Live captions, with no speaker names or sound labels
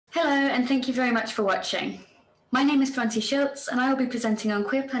Hello, and thank you very much for watching. My name is Francie Schultz, and I will be presenting on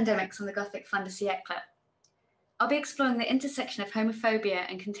queer pandemics on the Gothic Fund of Siècle. I'll be exploring the intersection of homophobia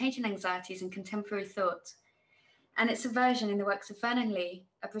and contagion anxieties in contemporary thought, and its subversion in the works of Vernon Lee,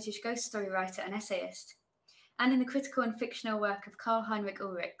 a British ghost story writer and essayist, and in the critical and fictional work of Karl Heinrich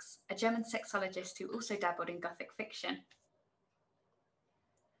Ulrichs, a German sexologist who also dabbled in Gothic fiction.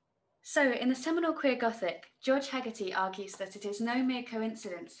 So, in the seminal Queer Gothic, George Haggerty argues that it is no mere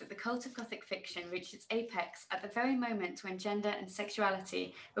coincidence that the cult of Gothic fiction reached its apex at the very moment when gender and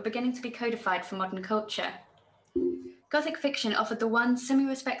sexuality were beginning to be codified for modern culture. Gothic fiction offered the one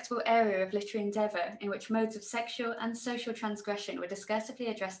semi-respectable area of literary endeavour in which modes of sexual and social transgression were discursively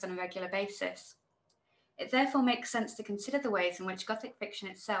addressed on a regular basis. It therefore makes sense to consider the ways in which Gothic fiction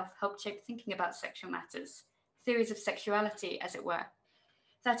itself helped shape thinking about sexual matters, theories of sexuality, as it were.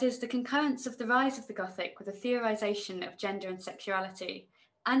 That is, the concurrence of the rise of the Gothic with a theorisation of gender and sexuality,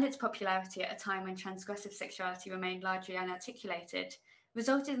 and its popularity at a time when transgressive sexuality remained largely unarticulated,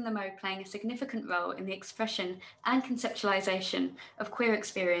 resulted in the mode playing a significant role in the expression and conceptualisation of queer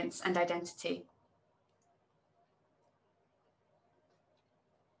experience and identity.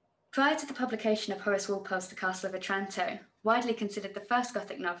 Prior to the publication of Horace Walpole's The Castle of Otranto, widely considered the first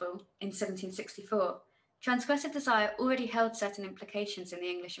Gothic novel, in 1764, transgressive desire already held certain implications in the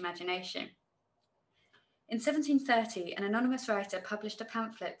English imagination. In 1730, an anonymous writer published a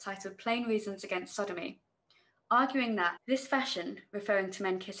pamphlet titled Plain Reasons Against Sodomy, arguing that this fashion, referring to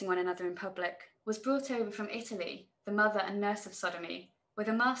men kissing one another in public, was brought over from Italy, the mother and nurse of sodomy, where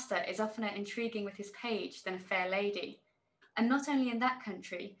the master is oftener intriguing with his page than a fair lady, and not only in that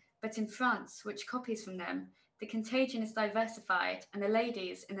country, but in France, which copies from them, the contagion is diversified, and the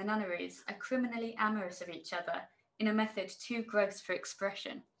ladies in the Nunneries are criminally amorous of each other in a method too gross for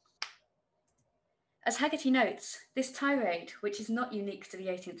expression. As Haggerty notes, this tirade, which is not unique to the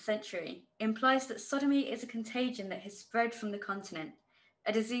 18th century, implies that sodomy is a contagion that has spread from the continent,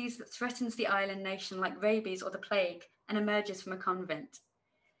 a disease that threatens the island nation like rabies or the plague and emerges from a convent.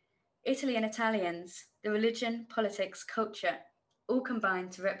 Italy and Italians, the religion, politics, culture, all combine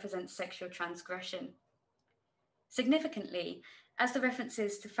to represent sexual transgression. Significantly, as the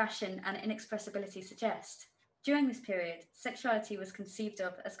references to fashion and inexpressibility suggest, during this period, sexuality was conceived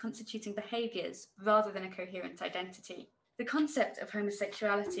of as constituting behaviours rather than a coherent identity. The concept of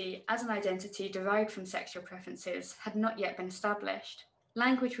homosexuality as an identity derived from sexual preferences had not yet been established.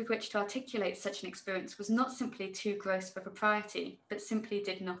 Language with which to articulate such an experience was not simply too gross for propriety, but simply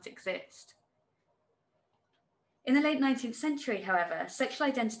did not exist. In the late 19th century, however, sexual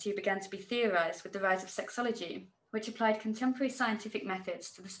identity began to be theorised with the rise of sexology, which applied contemporary scientific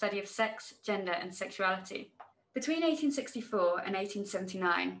methods to the study of sex, gender, and sexuality. Between 1864 and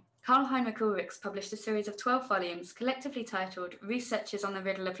 1879, Karl Heinrich Ulrichs published a series of 12 volumes collectively titled Researches on the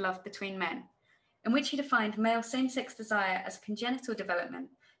Riddle of Love Between Men, in which he defined male same-sex desire as a congenital development,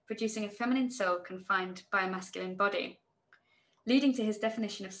 producing a feminine soul confined by a masculine body, leading to his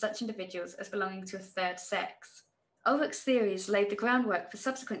definition of such individuals as belonging to a third sex. Ulrich's theories laid the groundwork for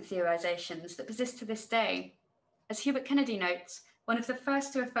subsequent theorizations that persist to this day. As Hubert Kennedy notes, one of the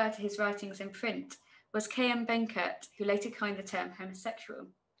first to refer to his writings in print was K.M. Benkert, who later coined the term homosexual.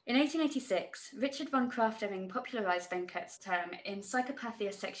 In 1886, Richard von Krafft-Ebing popularised Benkert's term in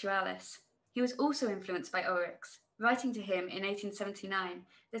Psychopathia Sexualis. He was also influenced by Ulrichs, writing to him in 1879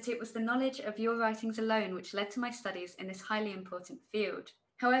 that it was the knowledge of your writings alone which led to my studies in this highly important field.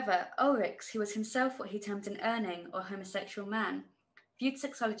 However, Ulrichs, who was himself what he termed an Urning or homosexual man, viewed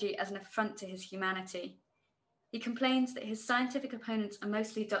sexology as an affront to his humanity. He complains that his scientific opponents are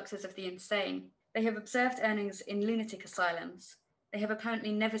mostly doctors of the insane. They have observed Urnings in lunatic asylums. They have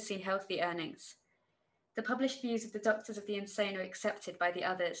apparently never seen healthy Urnings. The published views of the doctors of the insane are accepted by the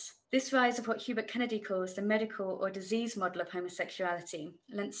others. This rise of what Hubert Kennedy calls the medical or disease model of homosexuality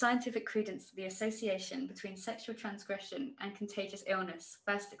lent scientific credence to the association between sexual transgression and contagious illness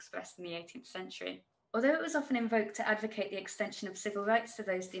first expressed in the 18th century. Although it was often invoked to advocate the extension of civil rights to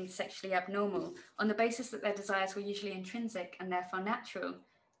those deemed sexually abnormal on the basis that their desires were usually intrinsic and therefore natural,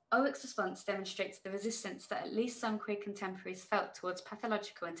 Ulrich's response demonstrates the resistance that at least some queer contemporaries felt towards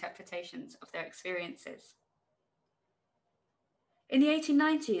pathological interpretations of their experiences. In the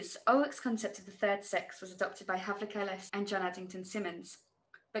 1890s, Ulrich's concept of the third sex was adopted by Havelock Ellis and John Addington Symonds,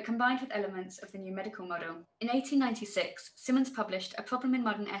 but combined with elements of the new medical model. In 1896, Symonds published A Problem in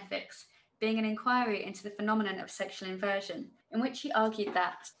Modern Ethics, being an inquiry into the phenomenon of sexual inversion, in which he argued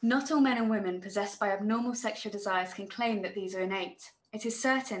that not all men and women possessed by abnormal sexual desires can claim that these are innate. It is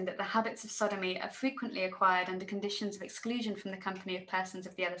certain that the habits of sodomy are frequently acquired under conditions of exclusion from the company of persons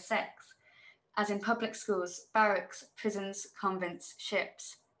of the other sex, as in public schools, barracks, prisons, convents,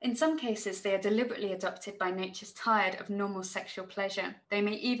 ships. In some cases, they are deliberately adopted by natures tired of normal sexual pleasure. They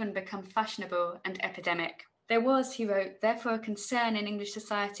may even become fashionable and epidemic. There was, he wrote, therefore a concern in English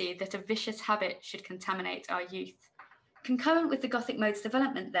society that a vicious habit should contaminate our youth. Concurrent with the Gothic mode's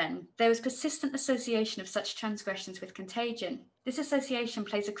development, then, there was persistent association of such transgressions with contagion. This association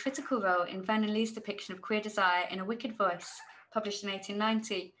plays a critical role in Vernon Lee's depiction of queer desire in A Wicked Voice, published in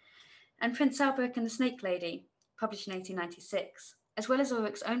 1890, and Prince Alberic and the Snake Lady, published in 1896, as well as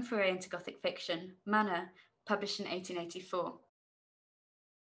Ulrich's own foray into Gothic fiction, Manor, published in 1884.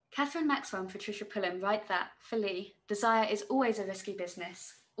 Catherine Maxwell and Patricia Pullen write that, for Lee, desire is always a risky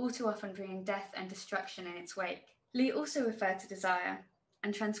business, all too often bringing death and destruction in its wake. Lee also referred to desire,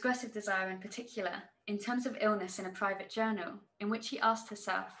 and transgressive desire in particular, in terms of illness in a private journal, in which she asked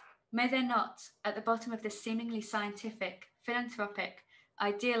herself, may there not, at the bottom of this seemingly scientific, philanthropic,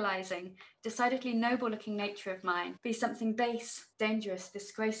 idealizing, decidedly noble-looking nature of mine, be something base, dangerous,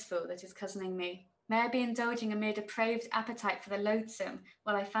 disgraceful that is cozening me? May I be indulging a mere depraved appetite for the loathsome,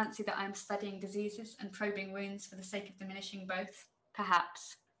 while I fancy that I am studying diseases and probing wounds for the sake of diminishing both?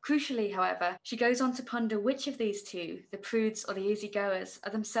 Perhaps. Crucially, however, she goes on to ponder which of these two, the prudes or the easygoers,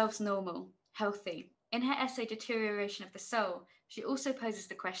 are themselves normal, healthy. In her essay Deterioration of the Soul, she also poses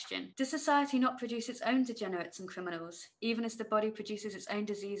the question, does society not produce its own degenerates and criminals, even as the body produces its own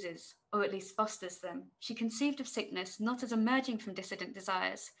diseases, or at least fosters them? She conceived of sickness not as emerging from dissident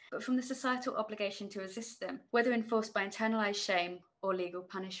desires, but from the societal obligation to resist them, whether enforced by internalized shame or legal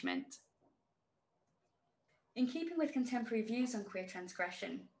punishment. In keeping with contemporary views on queer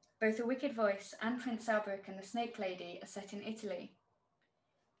transgression, both A Wicked Voice and Prince Alberic and the Snake Lady are set in Italy.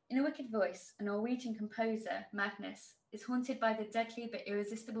 In A Wicked Voice, a Norwegian composer, Magnus, is haunted by the deadly but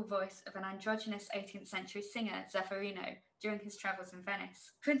irresistible voice of an androgynous 18th century singer, Zaffarino, during his travels in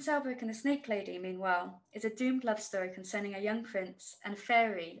Venice. Prince Alberic and the Snake Lady, meanwhile, is a doomed love story concerning a young prince and a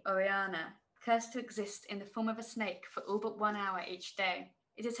fairy, Oriana, cursed to exist in the form of a snake for all but 1 hour each day.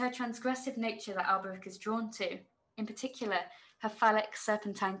 It is her transgressive nature that Alberic is drawn to, in particular, her phallic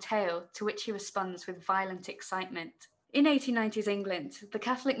serpentine tail, to which he responds with violent excitement. In 1890s England, the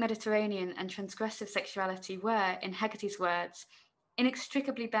Catholic Mediterranean and transgressive sexuality were, in Haggerty's words,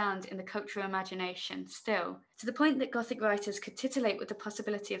 inextricably bound in the cultural imagination still, to the point that Gothic writers could titillate with the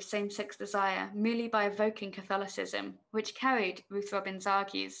possibility of same-sex desire merely by evoking Catholicism, which carried, Ruth Robbins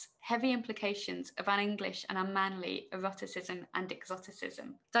argues, heavy implications of un-English and unmanly eroticism and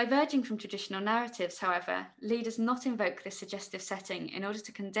exoticism. Diverging from traditional narratives, however, Lee does not invoke this suggestive setting in order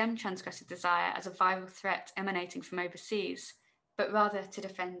to condemn transgressive desire as a viral threat emanating from overseas, but rather to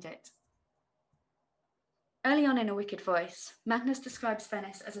defend it. Early on in A Wicked Voice, Magnus describes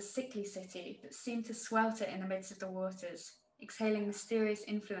Venice as a sickly city that seemed to swelter in the midst of the waters, exhaling mysterious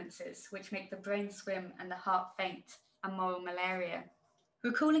influences which make the brain swim and the heart faint, a moral malaria.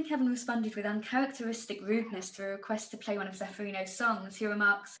 Recalling having responded with uncharacteristic rudeness to a request to play one of Zaffarino's songs, he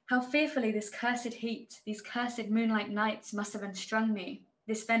remarks, "How fearfully this cursed heat, these cursed moonlight nights must have unstrung me.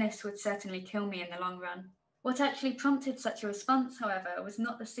 This Venice would certainly kill me in the long run." What actually prompted such a response, however, was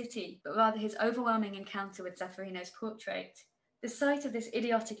not the city, but rather his overwhelming encounter with Zaffarino's portrait. The sight of this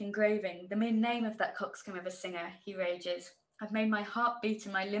idiotic engraving, the mere name of that coxcomb of a singer, he rages, have made my heart beat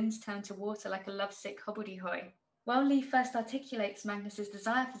and my limbs turn to water like a lovesick hobbledehoy. While Lee first articulates Magnus's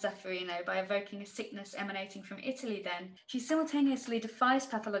desire for Zaffarino by evoking a sickness emanating from Italy then, she simultaneously defies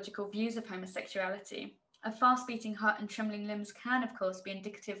pathological views of homosexuality. A fast-beating heart and trembling limbs can, of course, be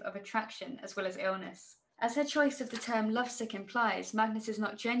indicative of attraction as well as illness. As her choice of the term lovesick implies, Magnus is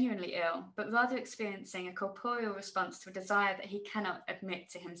not genuinely ill, but rather experiencing a corporeal response to a desire that he cannot admit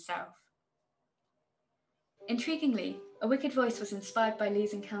to himself. Intriguingly, A Wicked Voice was inspired by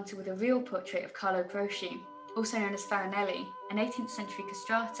Lee's encounter with a real portrait of Carlo Broschi, also known as Farinelli, an 18th century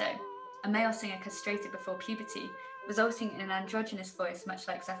castrato, a male singer castrated before puberty, resulting in an androgynous voice much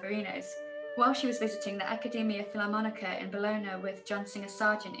like Zaffarino's. While she was visiting the Accademia Filarmonica in Bologna with John Singer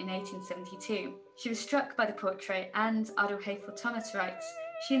Sargent in 1872, she was struck by the portrait and, Ardell Hayford Thomas writes,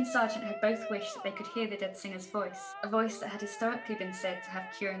 she and Sargent had both wished that they could hear the dead singer's voice, a voice that had historically been said to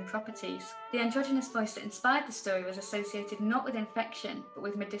have curing properties. The androgynous voice that inspired the story was associated not with infection, but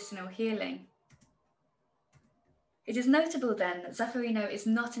with medicinal healing. It is notable then that Zaffarino is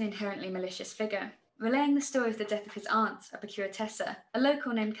not an inherently malicious figure. Relaying the story of the death of his aunt, a procuratessa, a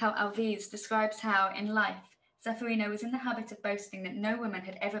local named Count Alvise describes how, in life, Zaffarino was in the habit of boasting that no woman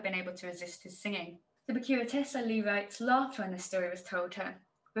had ever been able to resist his singing. The procuratessa, Lee writes, laughed when the story was told her,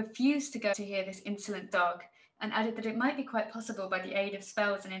 refused to go to hear this insolent dog, and added that it might be quite possible by the aid of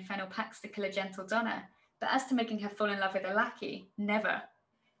spells and infernal pacts to kill a gentle donna, but as to making her fall in love with a lackey, never.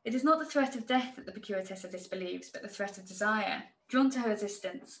 It is not the threat of death that the procuratessa disbelieves, but the threat of desire. Drawn to her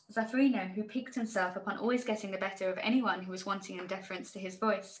assistance, Zaffarino, who piqued himself upon always getting the better of anyone who was wanting in deference to his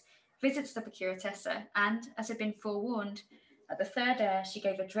voice, visits the procuratessa, and, as had been forewarned, at the third air she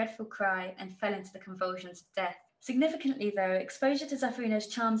gave a dreadful cry and fell into the convulsions of death. Significantly, though, exposure to Zaffarino's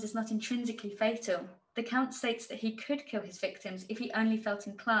charms is not intrinsically fatal. The Count states that he could kill his victims if he only felt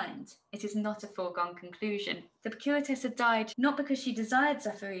inclined. It is not a foregone conclusion. The procuratessa died not because she desired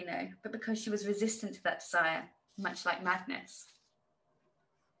Zaffarino, but because she was resistant to that desire, much like Magnus.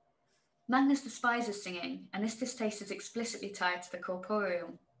 Magnus despises singing, and this distaste is explicitly tied to the corporeal.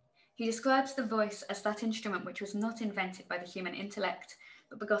 He describes the voice as that instrument which was not invented by the human intellect,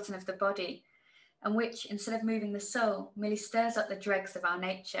 but begotten of the body, and which, instead of moving the soul, merely stirs up the dregs of our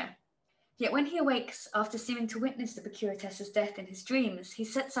nature. Yet when he awakes after seeming to witness the procuratessa's death in his dreams, he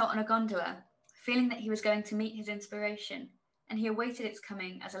sets out on a gondola, feeling that he was going to meet his inspiration, and he awaited its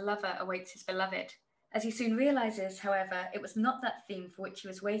coming as a lover awaits his beloved. As he soon realizes, however, it was not that theme for which he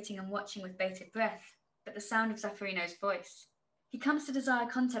was waiting and watching with bated breath, but the sound of Zaffarino's voice. He comes to desire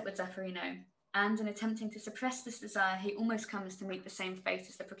contact with Zaffarino, and in attempting to suppress this desire, he almost comes to meet the same fate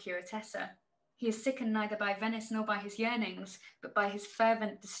as the procuratessa. He is sickened neither by Venice nor by his yearnings, but by his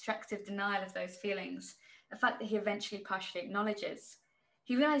fervent, destructive denial of those feelings, a fact that he eventually partially acknowledges.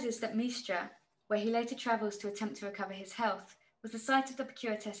 He realizes that Mistra, where he later travels to attempt to recover his health, was the site of the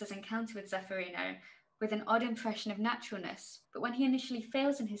procuratessa's encounter with Zaffarino, with an odd impression of naturalness, but when he initially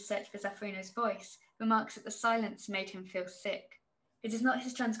fails in his search for Zaffarino's voice, remarks that the silence made him feel sick. It is not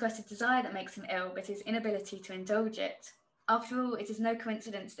his transgressive desire that makes him ill, but his inability to indulge it. After all, it is no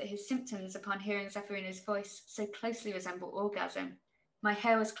coincidence that his symptoms upon hearing Zaffarino's voice so closely resemble orgasm. My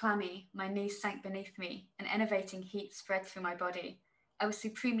hair was clammy, my knees sank beneath me, an enervating heat spread through my body. I was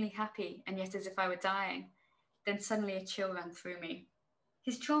supremely happy, and yet as if I were dying. Then suddenly a chill ran through me.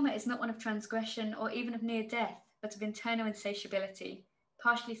 His trauma is not one of transgression or even of near death, but of internal insatiability,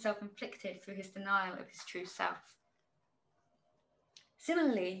 partially self-inflicted through his denial of his true self.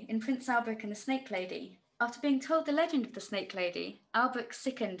 Similarly, in Prince Albrecht and the Snake Lady, after being told the legend of the Snake Lady, Albrecht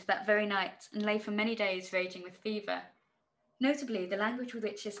sickened that very night and lay for many days raging with fever. Notably, the language with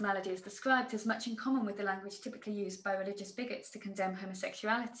which this malady is described has much in common with the language typically used by religious bigots to condemn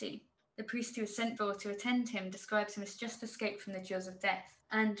homosexuality. The priest who is sent for to attend him describes him as just escaped from the jaws of death,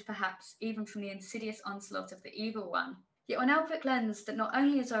 and perhaps even from the insidious onslaught of the evil one. Yet when Albrecht learns that not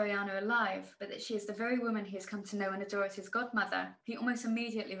only is Oriana alive, but that she is the very woman he has come to know and adore as his godmother, he almost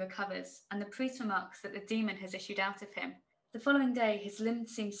immediately recovers, and the priest remarks that the demon has issued out of him. The following day, his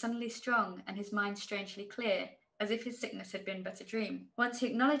limbs seem suddenly strong and his mind strangely clear, as if his sickness had been but a dream. Once he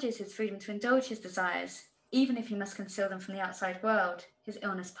acknowledges his freedom to indulge his desires, even if he must conceal them from the outside world, his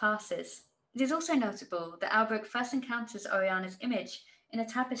illness passes. It is also notable that Albrecht first encounters Oriana's image in a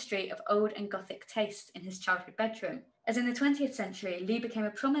tapestry of old and Gothic taste in his childhood bedroom. As in the 20th century, Lee became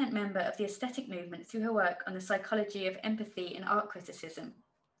a prominent member of the aesthetic movement through her work on the psychology of empathy in art criticism.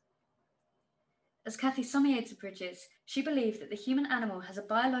 As Cathy Sommiades abridges, she believed that the human animal has a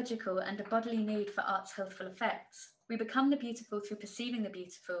biological and a bodily need for art's healthful effects. We become the beautiful through perceiving the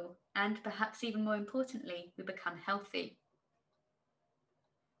beautiful, and perhaps even more importantly, we become healthy.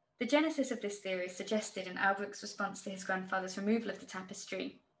 The genesis of this theory is suggested in Albrecht's response to his grandfather's removal of the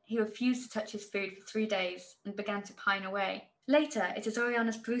tapestry. He refused to touch his food for 3 days and began to pine away. Later, it is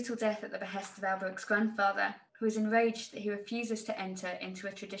Oriana's brutal death at the behest of Albrecht's grandfather, who is enraged that he refuses to enter into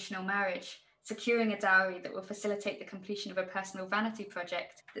a traditional marriage, securing a dowry that will facilitate the completion of a personal vanity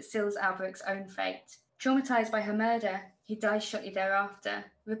project that seals Albrecht's own fate. Traumatized by her murder, he dies shortly thereafter,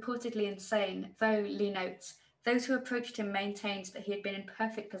 reportedly insane, though, Lee notes, those who approached him maintained that he had been in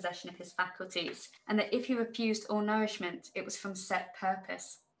perfect possession of his faculties, and that if he refused all nourishment, it was from set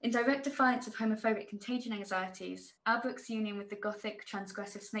purpose. In direct defiance of homophobic contagion anxieties, Albrecht's union with the Gothic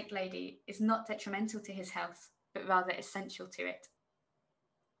transgressive Snake Lady is not detrimental to his health, but rather essential to it.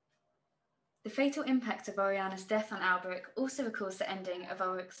 The fatal impact of Oriana's death on Albrecht also recalls the ending of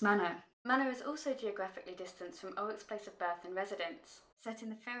Ulrich's Manor. Manor is also geographically distanced from Ulrich's place of birth and residence, set in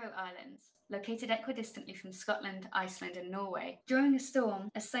the Faroe Islands, located equidistantly from Scotland, Iceland and Norway. During a storm,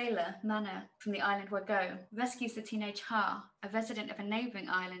 a sailor, Manor, from the island Wago, rescues the teenage Har, a resident of a neighbouring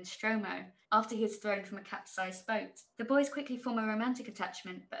island, Stromo, after he is thrown from a capsized boat. The boys quickly form a romantic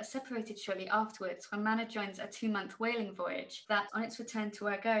attachment, but are separated shortly afterwards when Manor joins a 2-month whaling voyage that, on its return to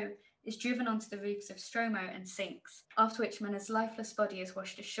Wago, is driven onto the reefs of Stromo and sinks, after which Manor's lifeless body is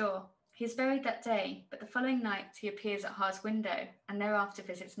washed ashore. He is buried that day, but the following night he appears at Har's window, and thereafter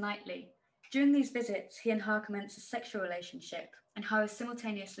visits nightly. During these visits, he and Har commence a sexual relationship, and Har is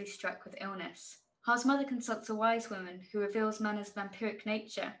simultaneously struck with illness. Har's mother consults a wise woman who reveals Manor's vampiric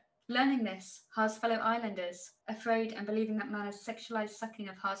nature. Learning this, Ha's fellow islanders, afraid and believing that Manner's sexualized sucking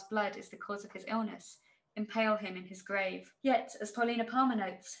of Ha's blood is the cause of his illness, impale him in his grave. Yet, as Paulina Palmer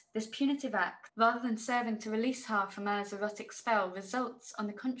notes, this punitive act, rather than serving to release Ha from Manner's erotic spell, results, on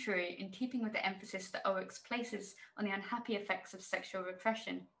the contrary, in keeping with the emphasis that Ulrichs places on the unhappy effects of sexual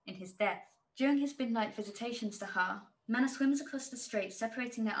repression in his death. During his midnight visitations to Ha, Manner swims across the strait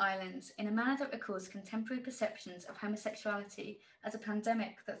separating their islands in a manner that recalls contemporary perceptions of homosexuality as a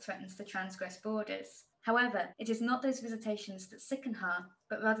pandemic that threatens to transgress borders. However, it is not those visitations that sicken Ha,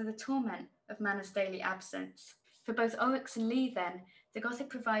 but rather the torment of Manner's daily absence. For both Ulrichs and Lee, then, the Gothic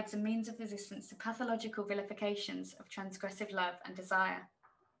provides a means of resistance to pathological vilifications of transgressive love and desire.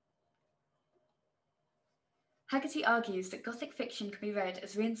 Haggerty argues that Gothic fiction can be read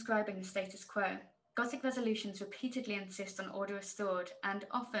as reinscribing the status quo. Gothic resolutions repeatedly insist on order restored and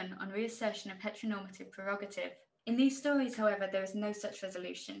often on reassertion of heteronormative prerogative. In these stories, however, there is no such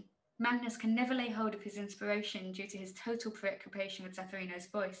resolution. Magnus can never lay hold of his inspiration due to his total preoccupation with Zatharino's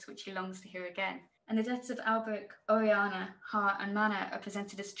voice, which he longs to hear again. And the deaths of Alberic, Oriana, Ha, and Manner are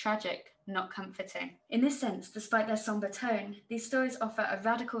presented as tragic, not comforting. In this sense, despite their somber tone, these stories offer a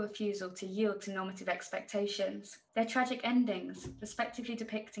radical refusal to yield to normative expectations. Their tragic endings, respectively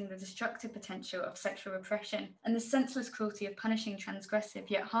depicting the destructive potential of sexual repression and the senseless cruelty of punishing transgressive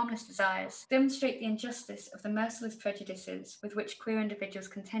yet harmless desires, demonstrate the injustice of the merciless prejudices with which queer individuals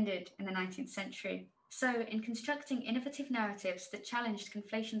contended in the 19th century. So, in constructing innovative narratives that challenged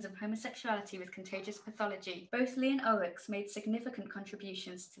conflations of homosexuality with contagious pathology, both Lee and Ulrichs made significant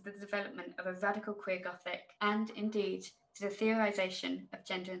contributions to the development of a radical queer Gothic, and, indeed, to the theorization of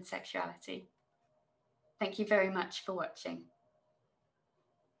gender and sexuality. Thank you very much for watching.